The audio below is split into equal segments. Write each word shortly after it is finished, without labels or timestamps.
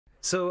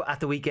So at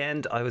the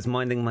weekend, I was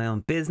minding my own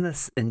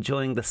business,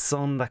 enjoying the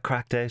sun that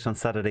cracked out on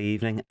Saturday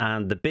evening,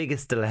 and the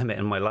biggest dilemma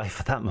in my life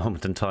at that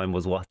moment in time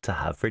was what to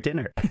have for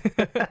dinner.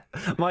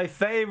 My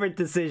favourite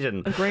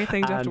decision. A great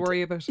thing to have to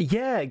worry about.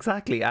 Yeah,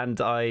 exactly.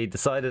 And I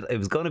decided it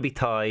was going to be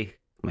Thai,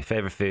 my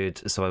favourite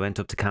food. So I went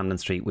up to Camden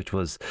Street, which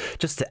was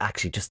just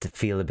to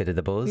feel a bit of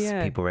the buzz.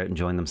 Yeah. People were out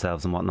enjoying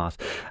themselves and whatnot.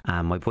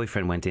 My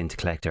boyfriend went in to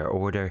collect our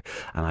order,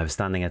 and I was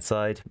standing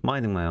outside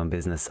minding my own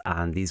business,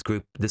 and this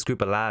group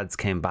of lads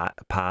came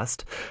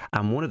past,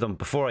 and one of them,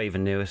 before I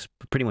even knew it,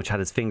 pretty much had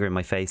his finger in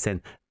my face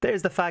saying,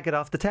 "There's the faggot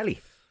off the telly."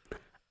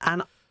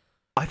 And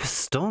I was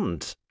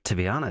stunned, to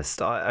be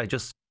honest. I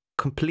just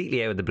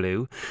completely out of the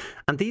blue.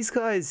 And these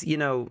guys,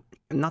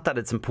 not that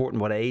it's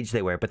important what age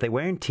they were, but they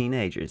weren't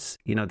teenagers.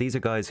 These are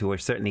guys who are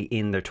certainly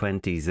in their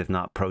 20s, if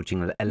not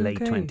approaching a late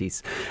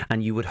 20s,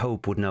 and you would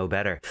hope would know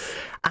better.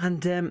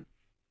 And,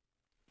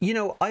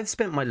 I've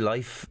spent my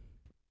life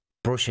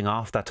brushing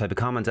off that type of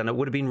comment, and it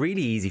would have been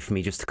really easy for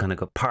me just to kind of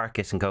go park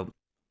it and go,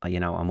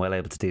 I'm well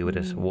able to deal with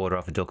it, water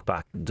off a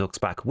duck's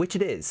back, which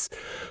it is.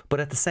 But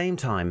at the same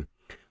time,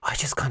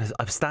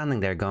 I'm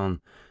standing there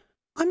going,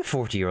 I'm a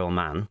 40-year-old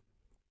man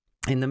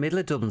in the middle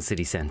of Dublin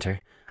city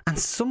centre, and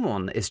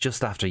someone is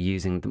just after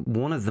using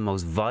one of the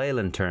most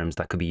violent terms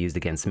that could be used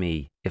against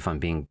me, if I'm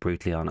being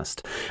brutally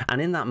honest.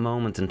 And in that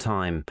moment in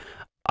time,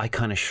 I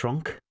kind of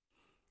shrunk,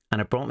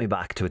 and it brought me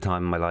back to a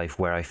time in my life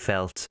where I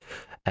felt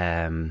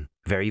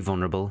very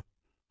vulnerable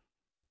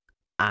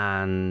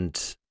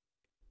and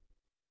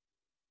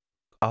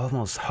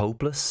almost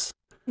hopeless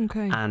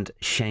and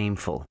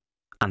shameful.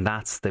 And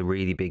that's the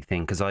really big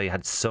thing, because I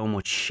had so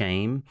much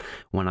shame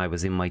when I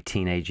was in my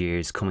teenage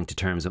years coming to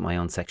terms with my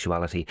own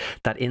sexuality,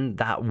 that in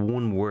that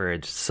one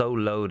word, so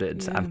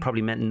loaded and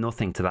probably meant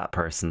nothing to that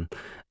person,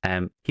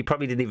 he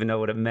probably didn't even know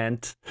what it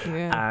meant.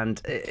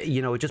 And,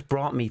 it just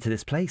brought me to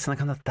this place. And I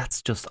kind of,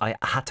 I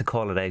had to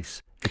call it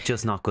out. It's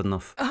just not good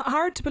enough.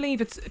 Hard to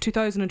believe it's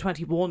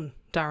 2021,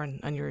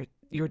 Darren, and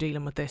you're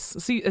dealing with this.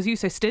 So, as you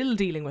say, still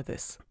dealing with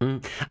this.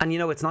 And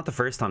it's not the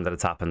first time that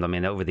it's happened. I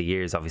mean, over the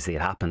years, obviously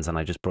it happens, and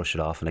I just brush it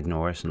off and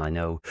ignore it. And I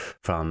know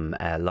from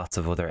lots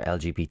of other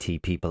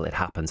LGBT people, it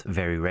happens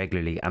very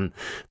regularly. And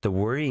the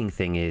worrying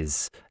thing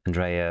is,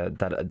 Andrea,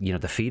 that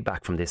the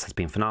feedback from this has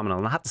been phenomenal,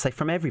 and I have to say,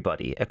 from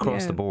everybody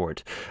across the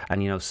board.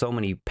 And so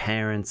many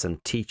parents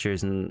and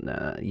teachers and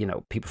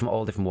people from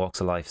all different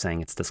walks of life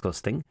saying it's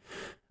disgusting.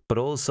 But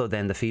also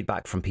then the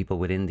feedback from people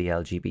within the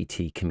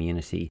LGBT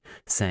community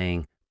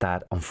saying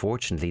that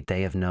unfortunately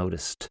they have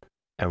noticed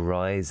a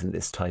rise in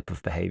this type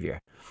of behaviour.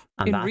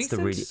 And in that's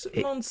recent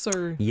months,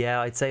 or?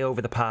 Yeah, I'd say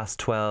over the past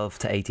 12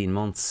 to 18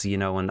 months,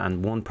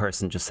 and one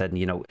person just said,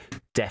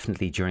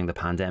 definitely during the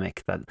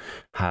pandemic, that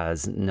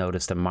has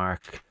noticed a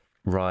marked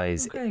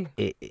rise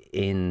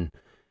in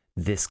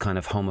this kind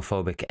of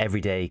homophobic,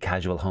 everyday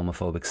casual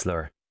homophobic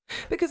slur.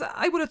 Because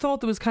I would have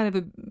thought there was kind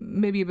of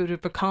maybe a bit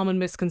of a common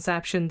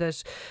misconception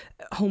that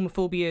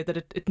homophobia, that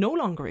it no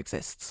longer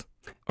exists.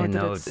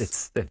 No,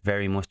 it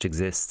very much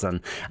exists,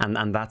 and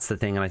that's the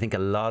thing. And I think a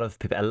lot of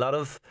people,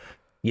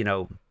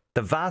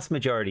 the vast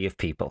majority of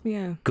people,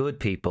 good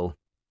people,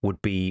 would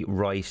be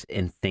right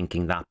in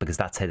thinking that, because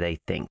that's how they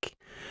think.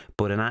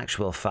 But in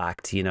actual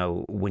fact,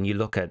 when you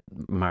look at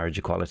marriage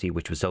equality,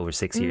 which was over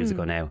 6 years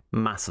ago now,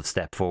 massive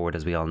step forward,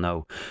 as we all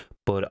know.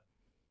 But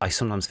I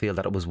sometimes feel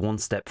that it was one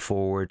step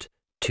forward,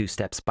 2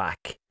 steps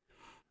back.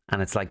 And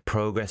it's like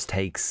progress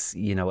takes,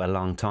 a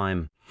long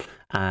time.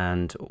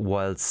 And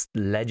whilst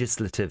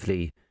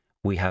legislatively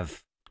we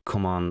have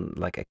come on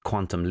like a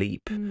quantum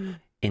leap,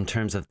 in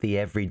terms of the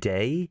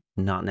everyday,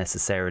 not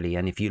necessarily.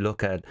 And if you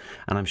look at,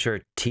 and I'm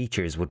sure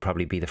teachers would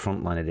probably be the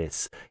front line of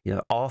this,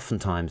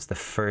 oftentimes the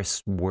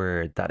first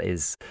word that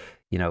is,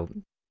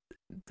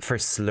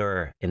 first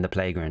slur in the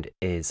playground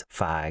is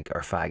fag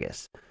or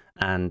faggot.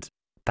 And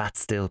that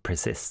still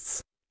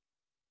persists.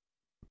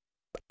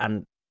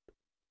 And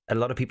a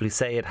lot of people who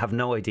say it have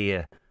no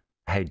idea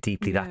how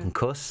deeply that can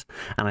cut,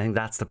 and I think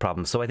that's the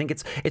problem. So I think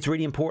it's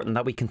really important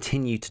that we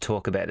continue to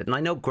talk about it. And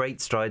I know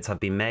great strides have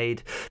been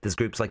made. There's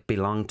groups like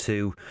Belong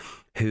To,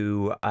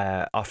 who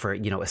offer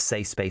a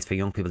safe space for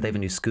young people. They have a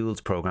new schools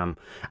program,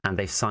 and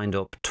they've signed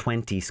up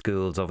 20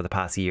 schools over the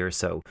past year or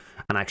so.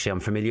 And actually,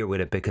 I'm familiar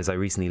with it because I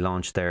recently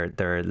launched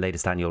their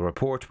latest annual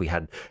report. We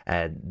had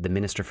the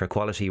Minister for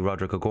Equality,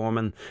 Roderick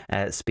O'Gorman,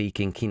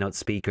 speaking, keynote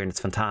speaker, and it's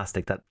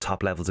fantastic that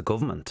top levels of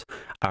government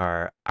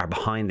are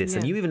behind this.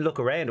 And you even look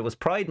around; it was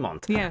Pride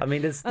Month. I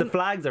mean, the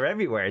flags are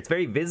everywhere. It's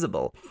very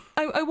visible.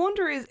 I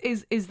wonder,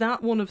 is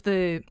that one of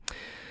the?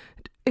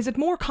 Is it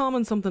more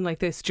common, something like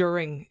this,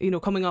 during,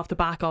 coming off the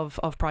back of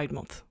Pride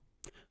Month?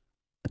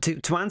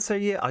 To answer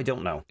you, I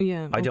don't know.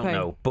 I don't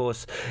know.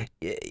 But,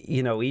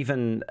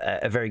 even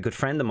a very good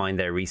friend of mine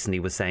there recently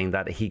was saying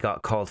that he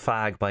got called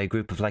fag by a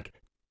group of like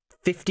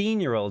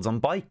 15-year-olds on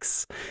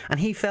bikes. And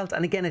he felt,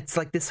 and again, it's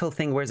like this whole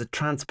thing where it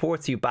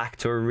transports you back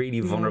to a really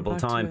vulnerable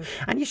time.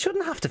 And you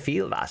shouldn't have to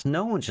feel that.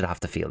 No one should have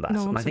to feel that.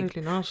 No, and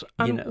absolutely not.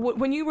 And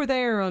when you were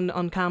there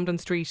on Camden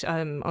Street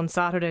on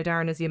Saturday,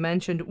 Darren, as you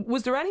mentioned,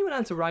 was there anyone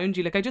else around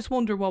you? Like, I just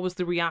wonder what was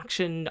the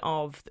reaction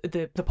of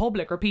the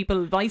public or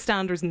people,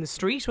 bystanders in the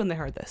street when they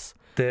heard this?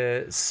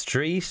 The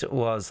street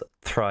was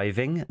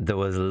thriving. There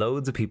was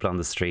loads of people on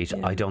the street.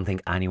 I don't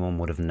think anyone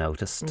would have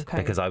noticed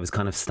because I was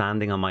kind of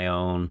standing on my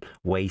own,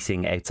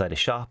 waiting outside a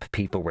shop.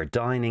 People were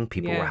dining,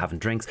 people were having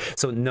drinks.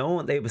 So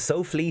it was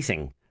so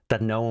fleeting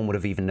that no one would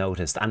have even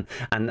noticed.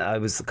 And I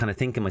was kind of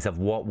thinking to myself,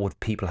 what would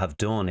people have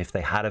done if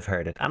they had have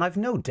heard it? And I've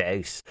no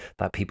doubt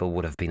that people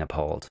would have been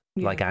appalled,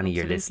 like any of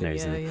your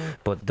listeners.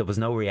 But there was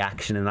no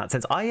reaction in that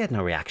sense. I had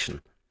no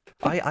reaction.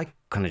 I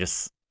kind of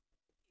just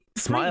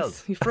smiled.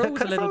 You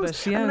froze a little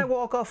bit, And then I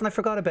walk off and I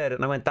forgot about it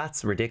and I went,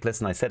 that's ridiculous,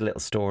 and I said a little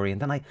story,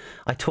 and then I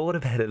thought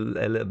about it a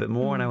little bit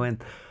more and I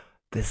went,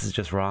 this is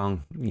just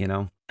wrong,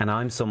 and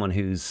I'm someone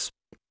who's,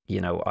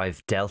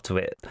 I've dealt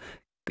with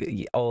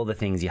all the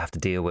things you have to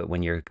deal with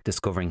when you're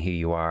discovering who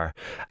you are,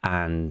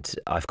 and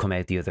I've come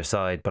out the other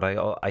side. But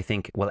I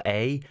think, well,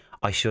 A,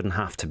 I shouldn't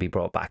have to be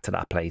brought back to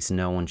that place.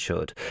 No one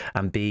should.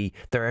 And B,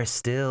 there are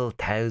still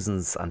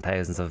thousands and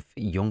thousands of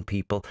young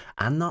people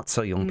and not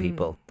so young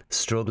people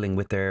struggling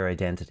with their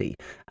identity.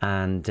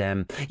 And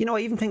I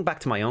even think back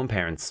to my own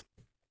parents.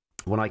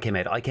 When I came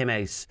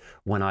out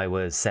when I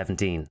was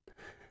 17.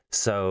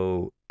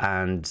 So,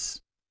 and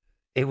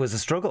it was a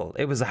struggle.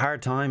 It was a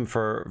hard time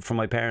for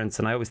my parents.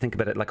 And I always think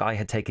about it like I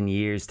had taken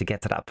years to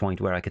get to that point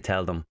where I could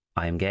tell them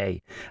I am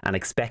gay and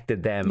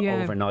expected them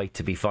overnight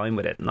to be fine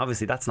with it. And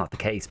obviously that's not the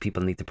case.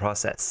 People need to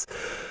process.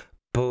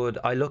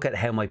 But I look at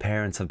how my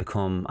parents have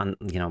become, and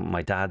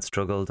my dad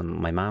struggled and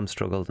my mom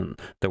struggled and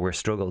there were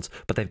struggles,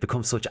 but they've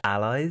become such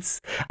allies.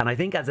 And I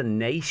think as a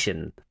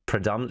nation,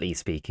 predominantly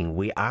speaking,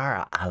 we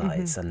are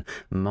allies. And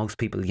most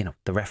people,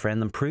 the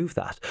referendum proved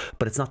that,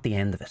 but it's not the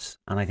end of it.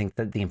 And I think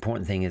that the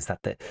important thing is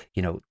that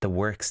the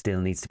work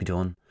still needs to be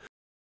done.